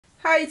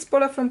Hi, it's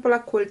Paula from Pola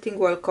Quilting.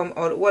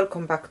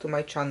 Welcome back to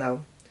my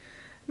channel.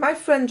 My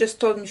friend just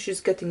told me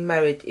she's getting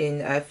married in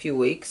a few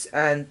weeks,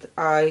 and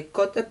I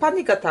got a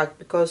panic attack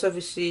because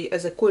obviously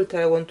as a quilter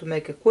I want to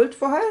make a quilt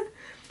for her,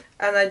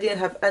 and I didn't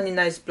have any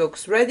nice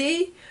blocks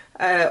ready.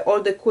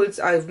 All the quilts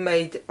I've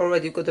made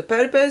already got a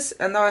purpose,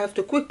 and now I have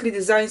to quickly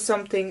design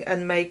something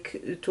and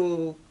make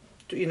to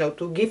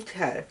gift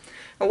her.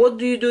 And what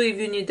do you do if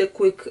you need a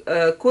quick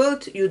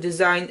quilt? You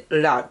design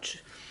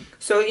large.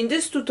 So in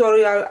this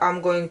tutorial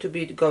I'm going to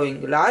be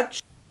going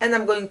large, and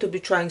I'm going to be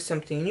trying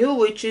something new,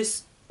 which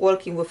is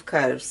working with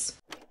curves.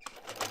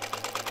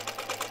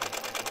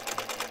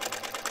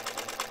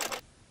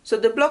 So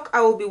the block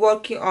I will be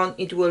working on,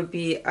 it will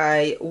be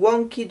a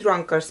Wonky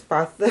Drunkards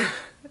Path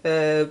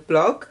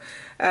block.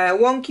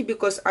 Wonky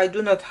because I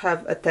do not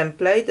have a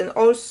template, and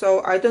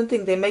also I don't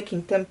think they're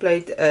making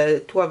template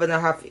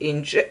 12.5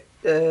 inch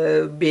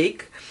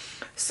big.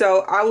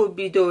 So I will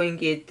be doing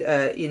it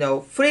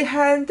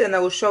freehand, and I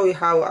will show you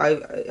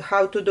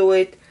how to do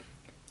it,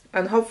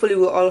 and hopefully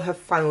we'll all have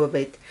fun with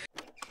it.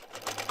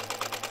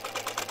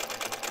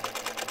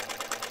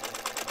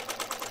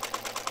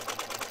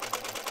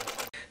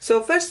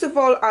 So first of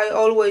all, I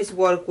always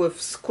work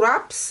with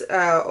scraps.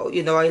 I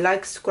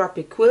like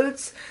scrappy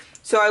quilts.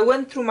 So I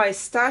went through my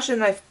stash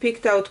and I've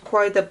picked out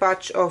quite a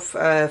batch of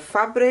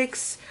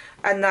fabrics,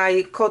 and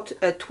I cut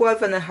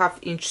 12.5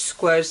 inch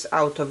squares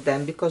out of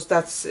them, because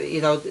that's,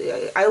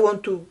 I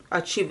want to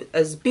achieve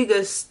as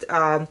biggest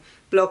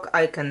block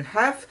I can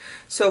have.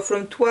 So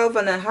from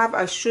 12.5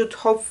 I should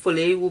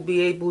hopefully will be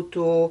able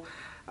to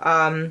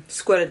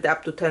square it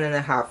up to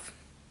 10.5.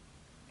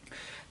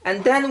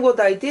 And then what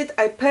I did,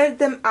 I paired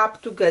them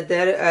up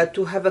together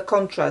to have a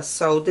contrast.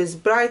 So this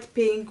bright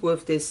pink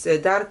with this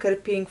darker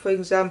pink, for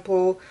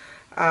example,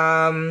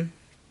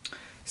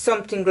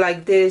 something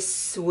like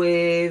this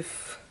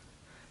with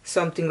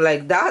something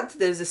like that.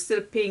 There's a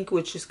still pink,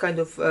 which is kind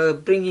of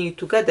bringing it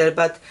together,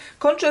 but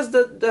contrast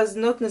does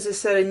not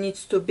necessarily need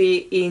to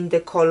be in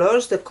the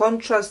colors. The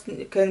contrast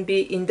can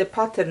be in the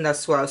pattern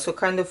as well, so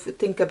kind of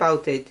think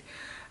about it.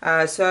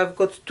 So I've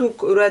got two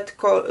red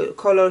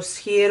colors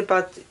here,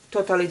 but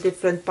totally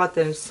different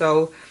patterns,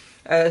 so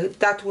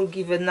that will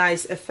give a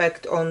nice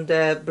effect on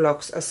the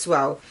blocks as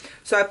well.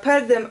 So I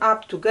paired them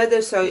up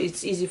together, so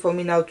it's easy for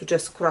me now to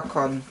just crack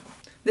on.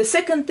 The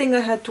second thing I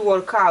had to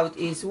work out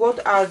is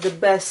what are the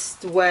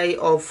best way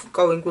of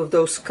going with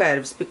those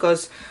curves,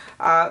 because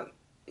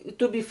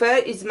to be fair,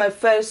 it's my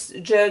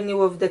first journey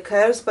with the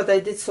curves, but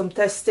I did some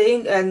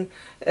testing, and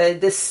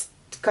this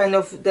kind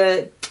of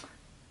the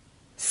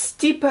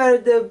steeper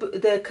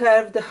the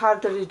curve, the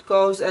harder it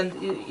goes, and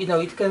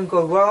it can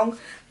go wrong.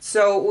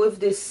 So with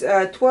this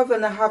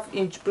 12.5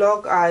 inch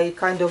block, I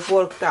kind of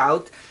worked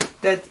out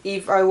that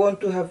if I want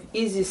to have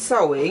easy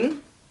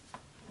sewing,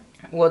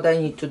 what I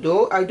need to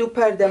do, I do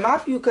pair them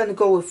up. You can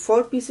go with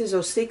 4 pieces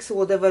or 6,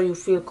 whatever you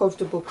feel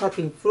comfortable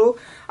cutting through.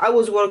 I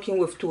was working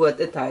with 2 at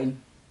a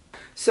time.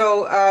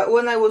 So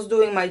when I was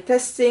doing my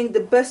testing, the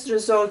best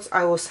results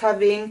I was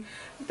having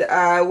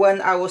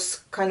when I was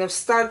kind of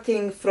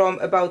starting from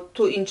about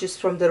 2 inches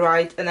from the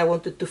right, and I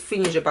wanted to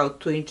finish about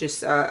 2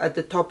 inches at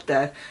the top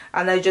there,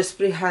 and I just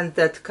freehand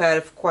that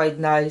curve quite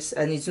nice,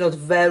 and it's not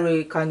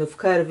very kind of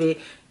curvy,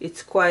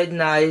 it's quite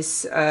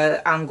nice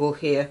angle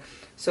here.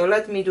 So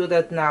let me do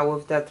that now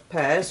with that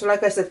pair. So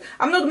like I said,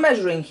 I'm not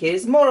measuring here,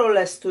 it's more or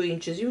less 2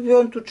 inches. If you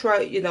want to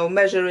try,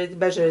 measure it,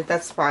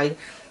 that's fine.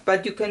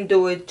 But you can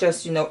do it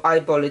just,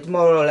 eyeball it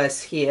more or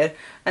less here.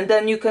 And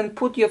then you can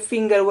put your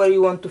finger where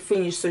you want to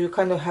finish, so you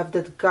kind of have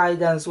that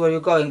guidance where you're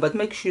going. But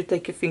make sure you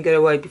take your finger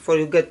away before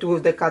you get to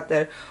the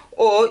cutter.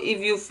 Or if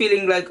you're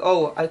feeling like,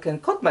 oh, I can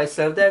cut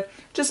myself there,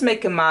 just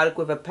make a mark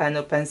with a pen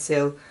or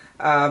pencil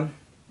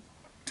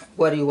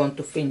where you want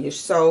to finish.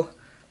 So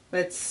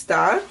let's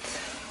start.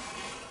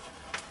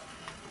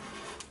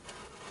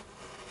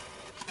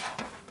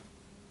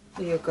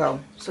 There you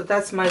go. So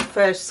that's my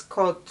first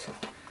cut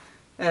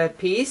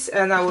piece,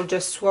 and I will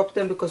just swap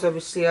them, because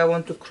obviously I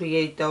want to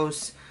create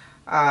those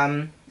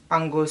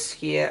angles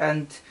here,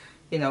 and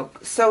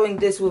sewing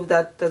this with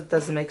that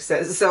doesn't make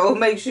sense, so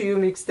make sure you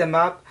mix them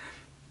up.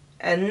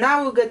 And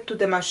now we'll get to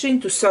the machine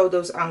to sew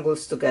those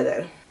angles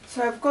together.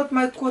 So I've got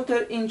my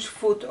 1/4 inch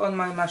foot on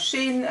my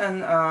machine,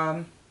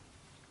 and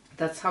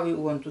that's how you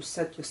want to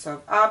set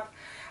yourself up.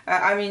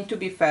 I mean, to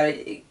be fair,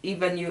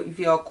 even if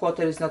your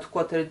quarter is not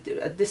quartered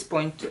at this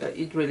point,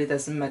 it really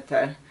doesn't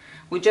matter.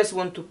 We just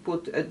want to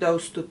put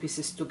those 2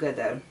 pieces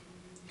together.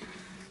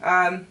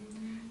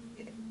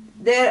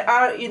 There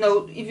are,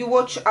 if you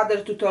watch other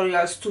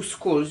tutorials, 2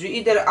 schools. You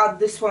either add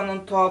this one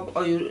on top,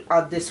 or you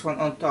add this one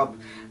on top.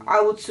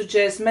 I would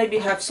suggest maybe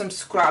have some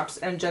scraps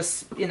and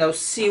just,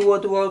 see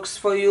what works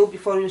for you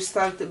before you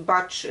start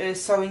batch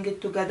sewing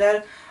it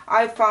together.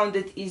 I found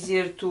it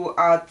easier to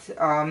add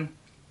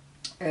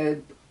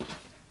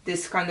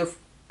this kind of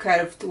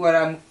curved where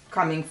I'm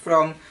coming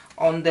from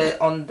on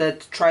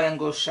that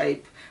triangle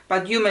shape,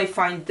 but you may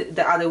find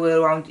the other way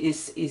around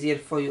is easier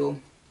for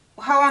you.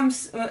 how I'm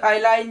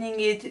aligning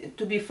it,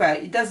 to be fair,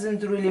 it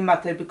doesn't really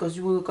matter because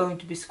you were going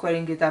to be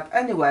squaring it up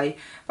anyway,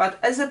 but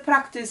as a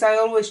practice I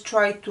always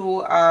try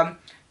to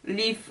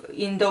leave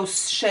in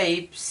those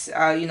shapes,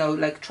 you know,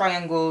 like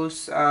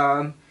triangles,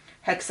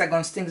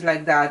 hexagons, things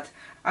like that.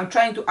 I'm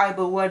trying to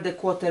eyeball where the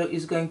quarter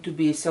is going to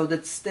be, so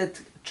that's that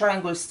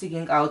triangle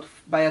sticking out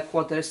by a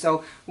quarter,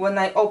 so when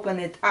I open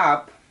it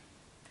up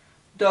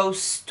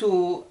those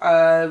two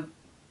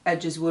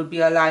edges will be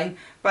aligned.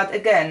 But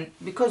again,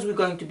 because we're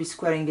going to be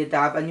squaring it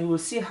up, and you will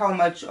see how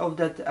much of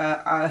that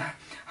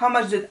how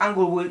much that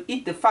angle will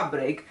eat the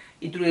fabric,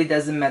 it really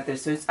doesn't matter,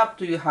 so it's up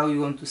to you how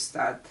you want to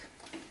start.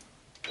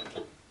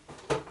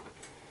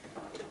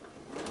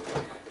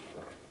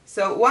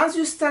 So once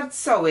you start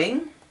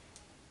sewing,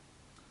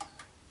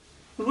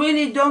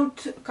 really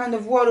don't kind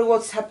of worry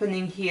what's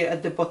happening here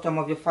at the bottom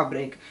of your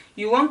fabric.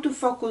 You want to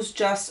focus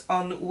just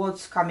on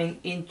what's coming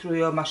in through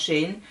your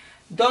machine.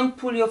 Don't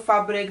pull your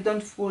fabric,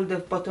 don't pull the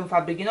bottom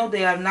fabric. You know,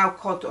 they are now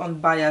caught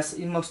on bias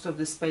in most of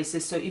the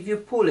spaces, so if you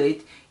pull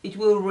it, it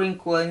will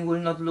wrinkle and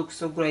will not look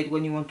so great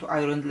when you want to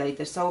iron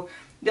later. So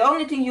the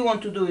only thing you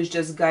want to do is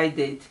just guide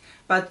it,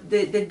 but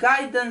the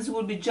guidance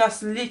will be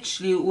just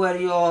literally where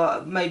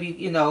you're maybe,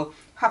 you know,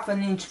 half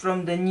an inch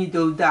from the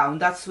needle down.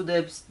 That's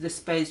the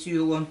space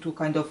you want to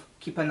kind of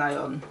keep an eye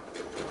on.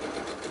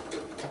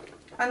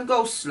 And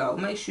go slow,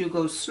 make sure you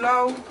go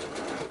slow.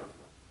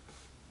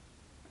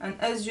 And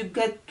as you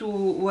get to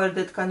where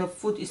that kind of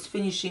foot is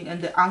finishing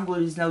and the angle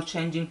is now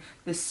changing,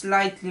 just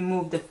slightly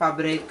move the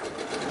fabric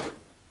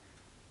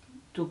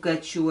to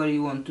get you where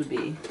you want to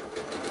be.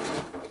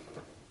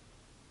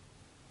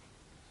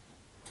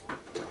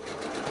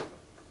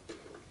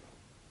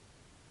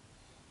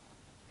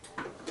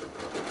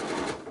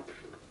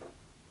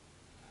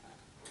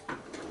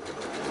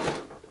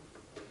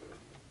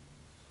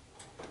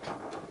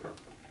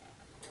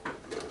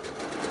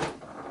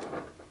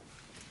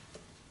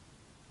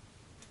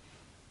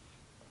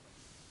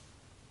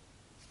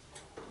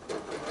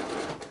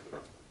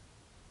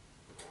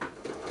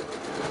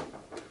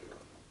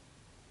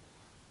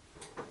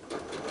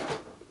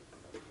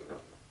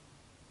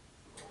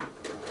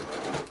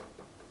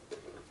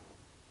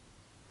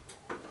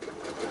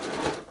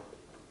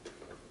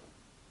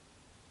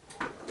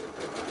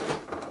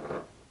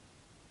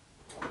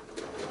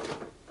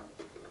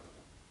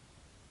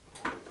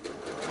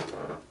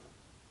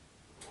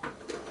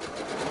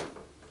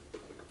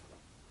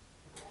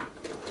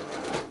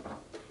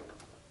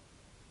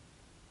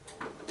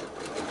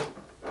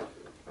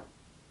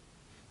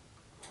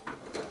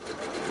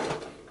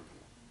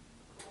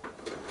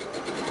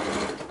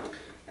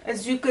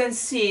 As you can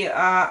see,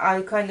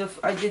 I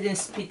didn't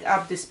speed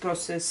up this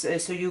process,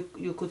 so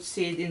you could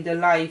see it in the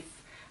live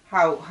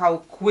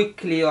how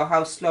quickly or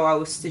how slow I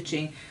was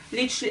stitching.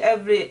 Literally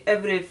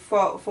every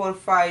four or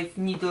five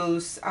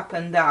needles up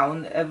and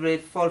down, every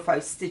 4 or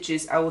 5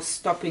 stitches, I was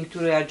stopping to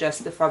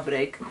readjust the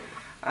fabric,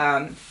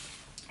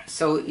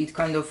 so it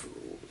kind of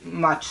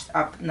matched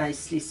up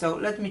nicely. So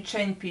let me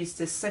chain piece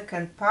the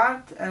second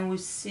part and we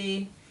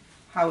see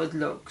how it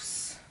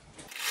looks.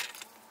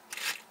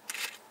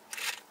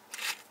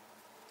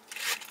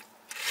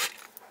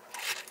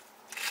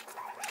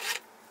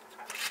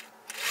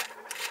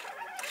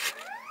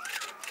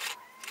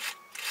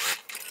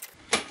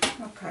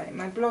 Okay,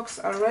 my blocks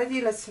are ready.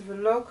 Let's have a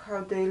look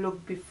how they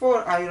look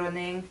before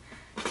ironing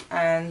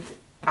and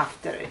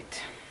after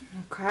it.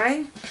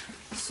 Okay,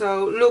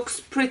 so looks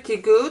pretty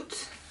good.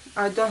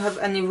 I don't have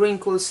any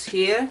wrinkles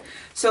here.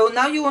 So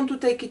now you want to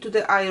take it to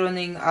the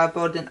ironing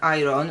board and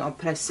iron or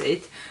press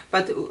it.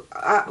 But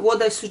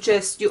what I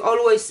suggest, you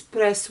always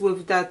press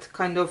with that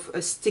kind of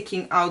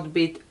sticking out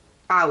bit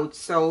out,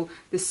 so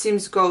the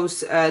seams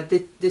goes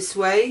this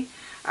way.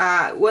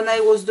 When I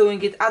was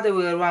doing it other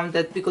way around,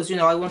 that because, you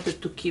know, I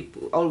wanted to keep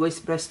always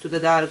pressed to the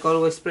dark,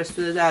 always pressed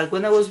to the dark.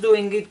 When I was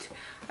doing it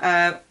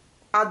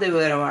other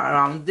way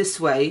around, this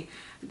way,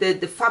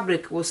 the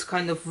fabric was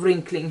kind of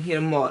wrinkling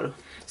here more.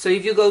 So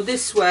if you go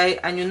this way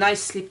and you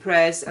nicely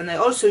press, and I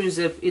also use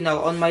it, you know,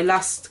 on my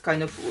last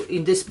kind of,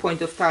 in this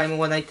point of time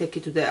when I take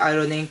it to the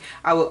ironing,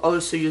 I will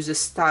also use a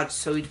starch,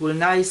 so it will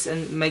nice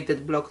and make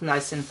that block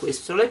nice and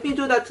crisp. So let me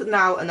do that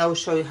now and I will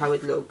show you how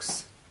it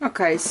looks.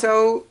 Okay,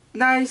 so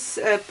nice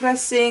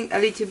pressing, a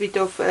little bit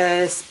of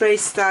spray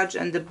starch,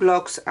 and the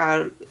blocks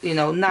are, you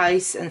know,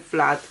 nice and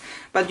flat.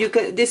 But you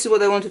can, this is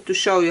what I wanted to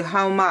show you,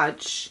 how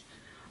much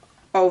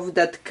of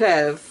that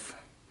curve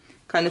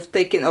kind of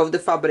taken off the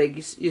fabric.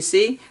 You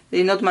see,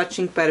 they're not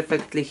matching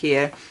perfectly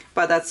here,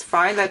 but that's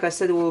fine. Like I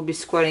said, we'll be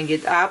squaring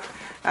it up,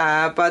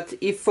 but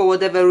if for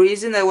whatever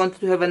reason I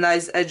wanted to have a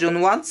nice edge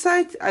on one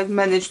side, I've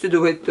managed to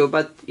do it too.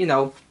 But you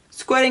know,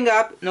 squaring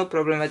up, no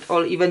problem at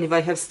all. Even if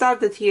I have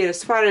started here,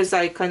 as far as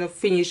I kind of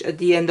finish at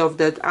the end of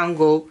that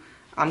angle,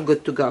 I'm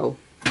good to go.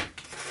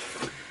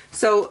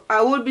 So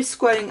I will be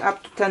squaring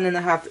up to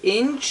 10.5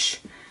 inch.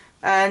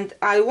 And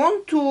I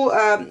want to,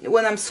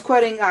 when I'm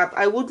squaring up,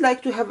 I would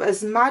like to have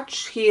as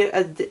much here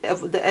at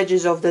the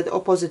edges of that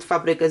opposite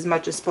fabric as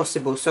much as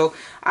possible. So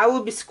I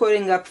will be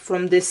squaring up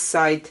from this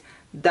side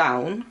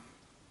down.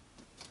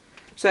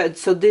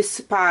 So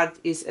this part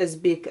is as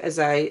big as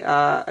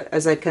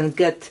I can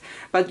get,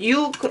 but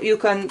you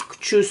can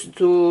choose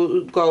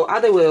to go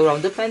other way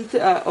around, depend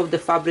of the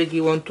fabric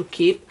you want to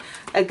keep.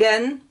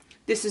 Again,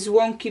 this is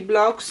wonky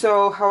block,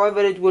 so however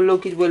it will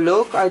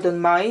look, I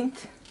don't mind.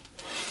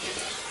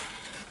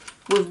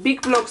 With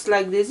big blocks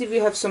like this, if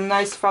you have some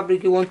nice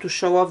fabric you want to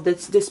show off,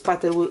 this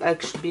pattern will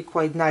actually be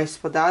quite nice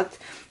for that,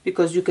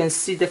 because you can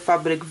see the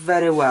fabric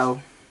very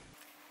well.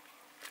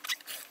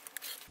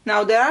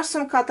 Now there are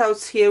some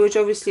cutouts here which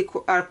obviously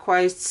are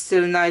quite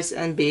still nice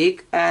and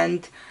big,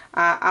 and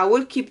I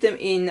will keep them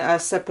in a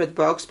separate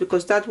box,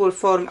 because that will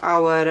form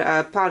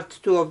our part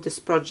 2 of this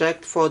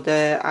project for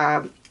the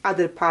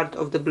other part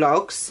of the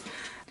blocks.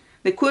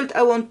 The quilt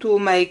I want to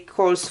make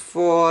calls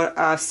for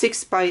a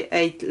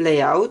 6x8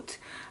 layout,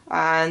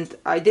 and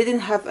I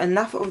didn't have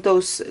enough of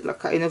those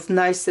kind of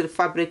nicer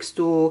fabrics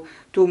to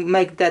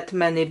make that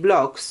many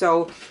blocks.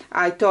 So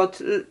I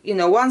thought, you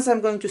know, once I'm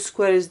going to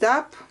square it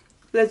up,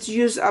 let's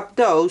use up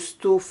those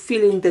to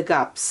fill in the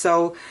gaps.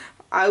 So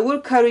I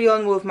will carry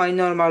on with my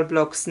normal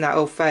blocks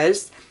now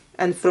first,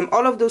 and from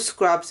all of those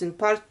scraps in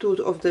part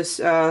 2 of this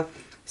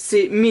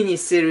mini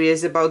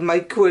series about my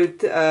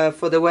quilt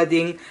for the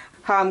wedding,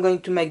 how I'm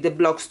going to make the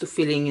blocks to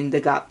filling in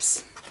the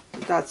gaps.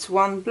 That's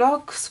one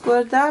block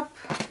squared up.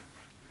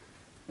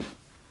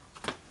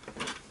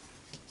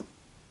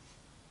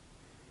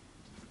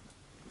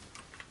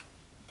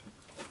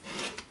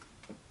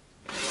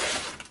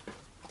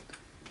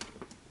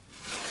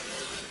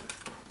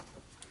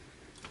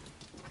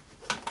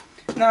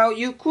 Now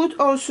you could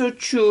also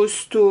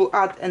choose to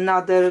add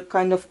another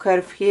kind of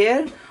curve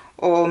here,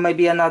 or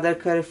maybe another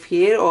curve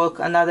here, or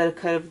another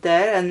curve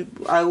there, and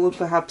I will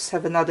perhaps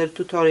have another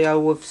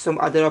tutorial with some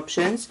other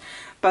options.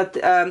 But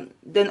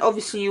then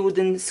obviously you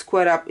wouldn't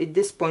square up at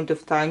this point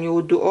of time. You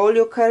would do all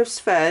your curves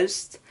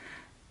first,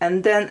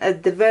 and then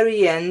at the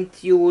very end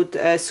you would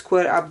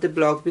square up the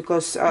block,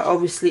 because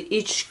obviously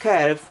each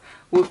curve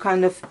will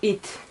kind of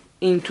eat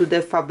into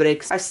the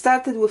fabrics. I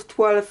started with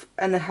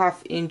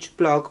 12.5-inch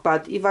block,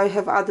 but if I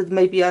have added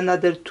maybe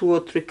another 2 or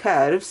 3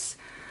 curves,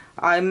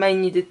 I may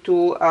need it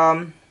to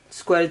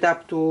square it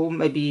up to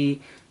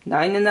maybe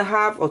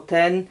 9.5 or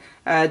 10,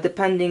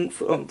 depending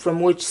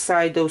from which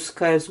side those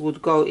curves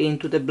would go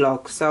into the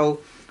block.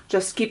 So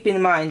just keep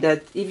in mind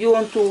that if you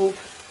want to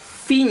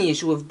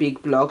finish with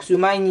big blocks, you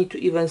might need to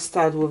even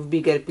start with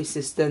bigger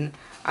pieces than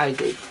I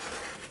did.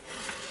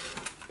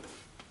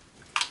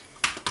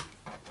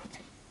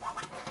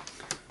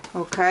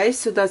 Okay,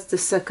 so that's the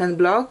second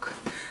block.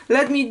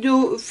 Let me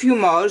do a few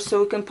more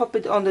so we can pop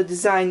it on the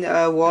design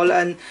wall,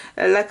 and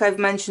like I've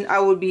mentioned, I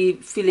will be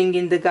filling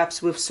in the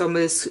gaps with some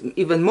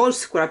even more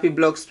scrappy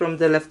blocks from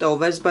the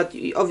leftovers, but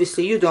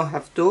obviously you don't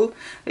have to.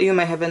 You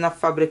may have enough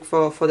fabric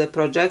for the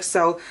project,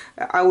 so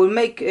I will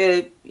make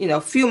you know,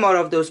 a few more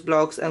of those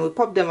blocks and we'll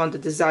pop them on the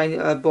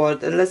design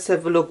board, and let's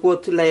have a look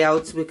what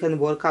layouts we can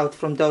work out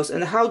from those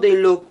and how they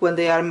look when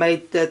they are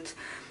made, that,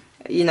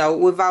 you know,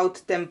 without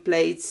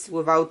templates,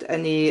 without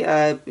any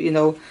you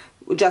know,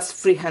 just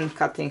freehand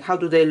cutting. How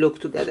do they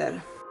look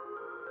together?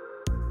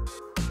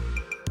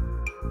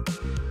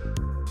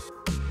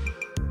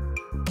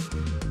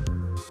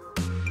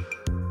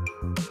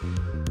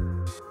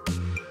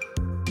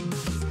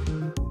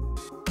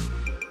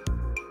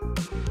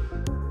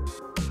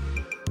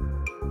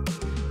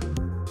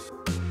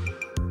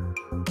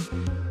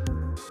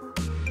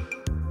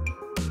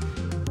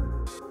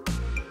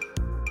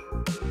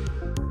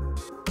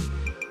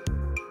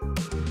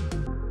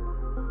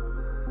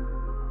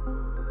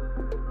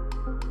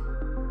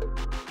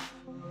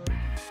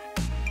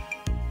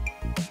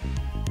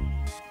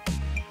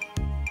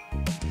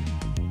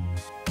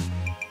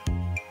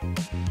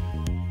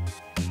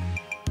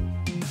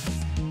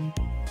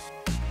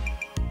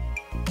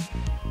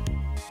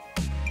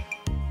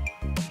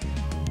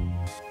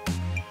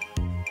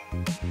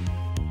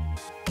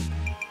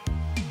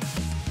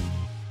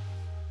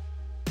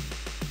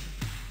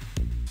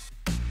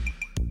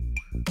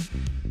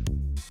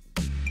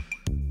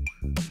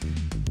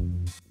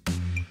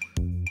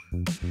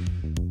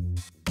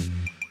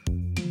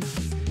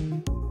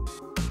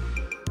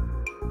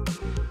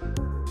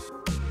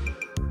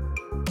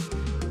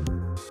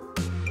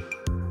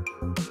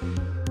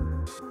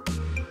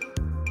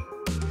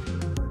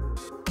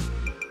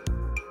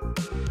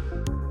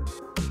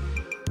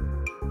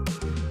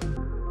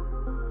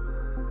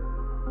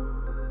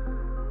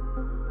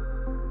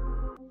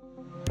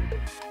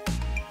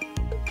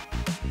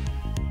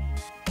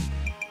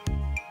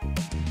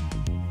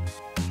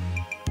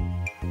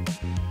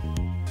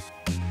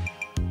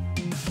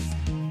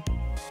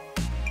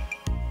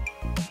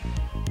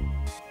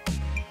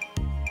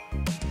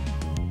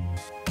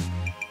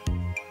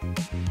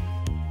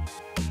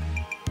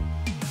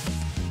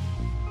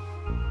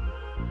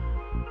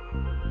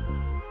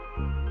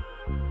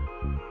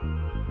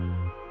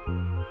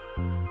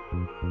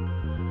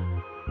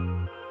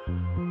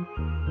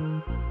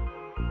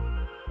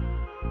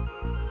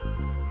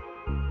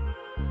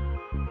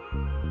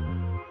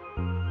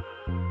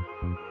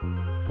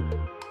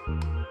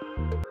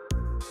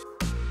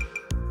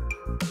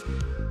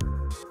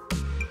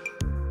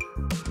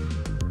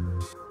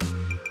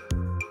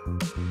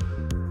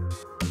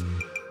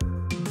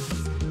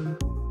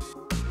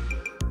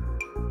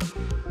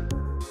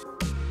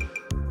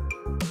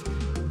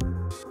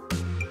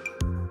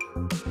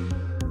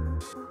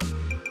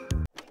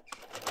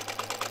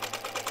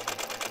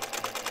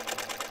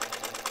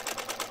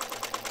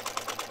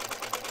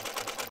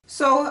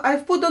 So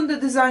I've put on the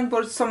design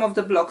board some of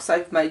the blocks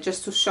I've made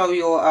just to show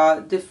you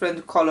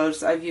different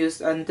colors I've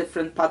used and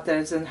different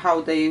patterns and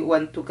how they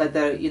went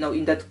together, you know,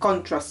 in that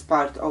contrast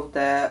part of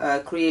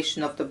the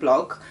creation of the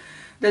block.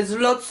 There's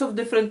lots of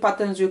different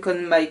patterns you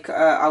can make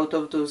out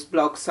of those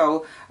blocks,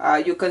 so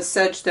you can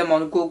search them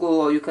on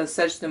Google or you can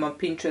search them on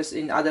Pinterest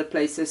in other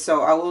places,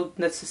 so I won't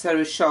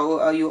necessarily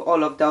show you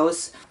all of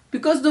those.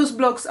 Because those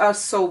blocks are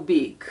so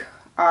big,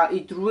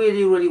 it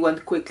really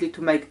went quickly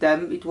to make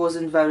them. It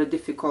wasn't very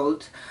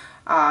difficult.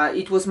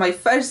 It was my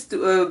first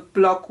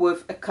block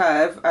with a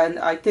curve, and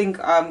I think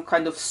I'm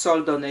kind of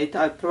sold on it.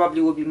 I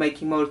probably will be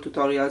making more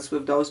tutorials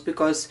with those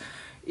because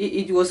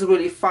it was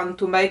really fun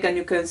to make, and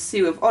you can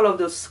see with all of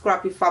those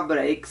scrappy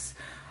fabrics,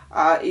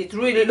 it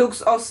really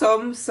looks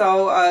awesome,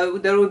 so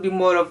there will be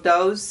more of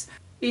those.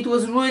 It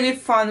was really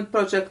fun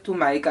project to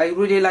make. I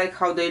really like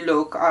how they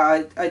look.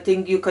 I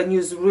think you can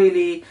use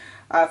really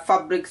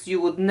fabrics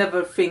you would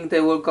never think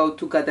they will go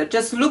together.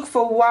 Just look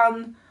for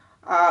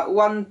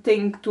one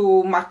thing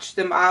to match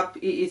them up.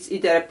 It's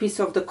either a piece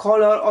of the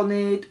color on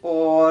it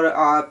or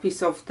a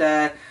piece of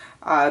the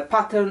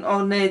pattern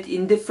on it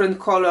in different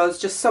colors,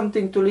 just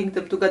something to link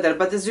them together.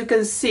 But as you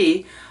can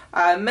see,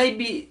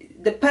 maybe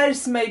the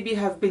pairs maybe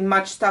have been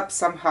matched up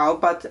somehow,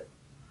 but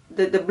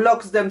the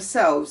blocks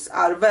themselves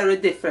are very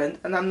different,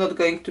 and I'm not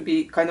going to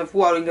be kind of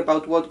worrying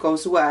about what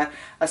goes where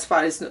as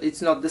far as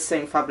it's not the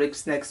same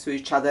fabrics next to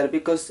each other,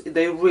 because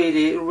they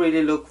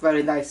really look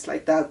very nice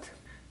like that.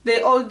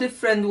 They're all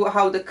different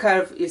how the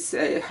curve is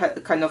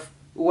kind of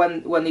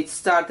when it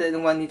started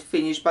and when it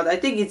finished, but I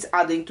think it's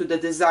adding to the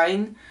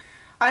design.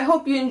 I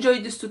hope you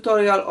enjoyed this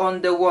tutorial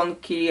on the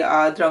Wonky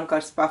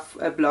Drunkards Path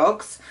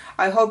blocks.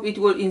 I hope it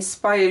will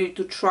inspire you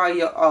to try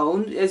your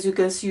own. As you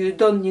can see, you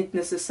don't need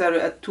necessarily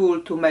a tool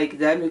to make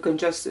them. You can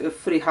just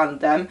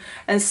freehand them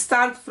and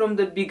start from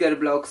the bigger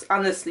blocks.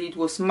 Honestly, it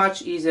was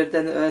much easier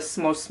than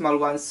small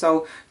ones,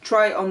 so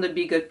try on the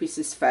bigger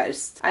pieces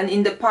first. And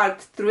in the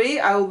part 3,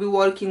 I will be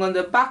working on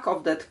the back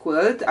of that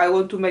quilt. I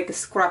want to make a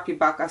scrappy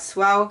back as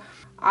well.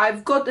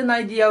 I've got an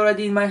idea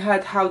already in my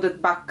head how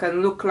that back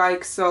can look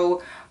like,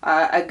 so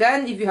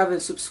again, if you haven't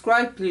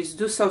subscribed, please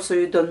do so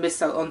you don't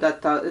miss out on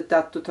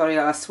that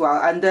tutorial as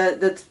well. And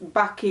that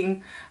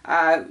backing,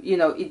 you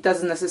know, it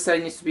doesn't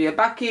necessarily need to be a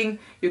backing.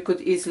 You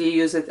could easily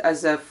use it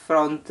as a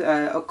front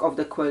of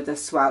the quilt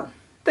as well.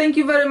 Thank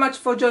you very much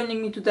for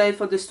joining me today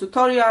for this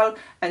tutorial,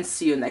 and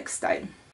see you next time.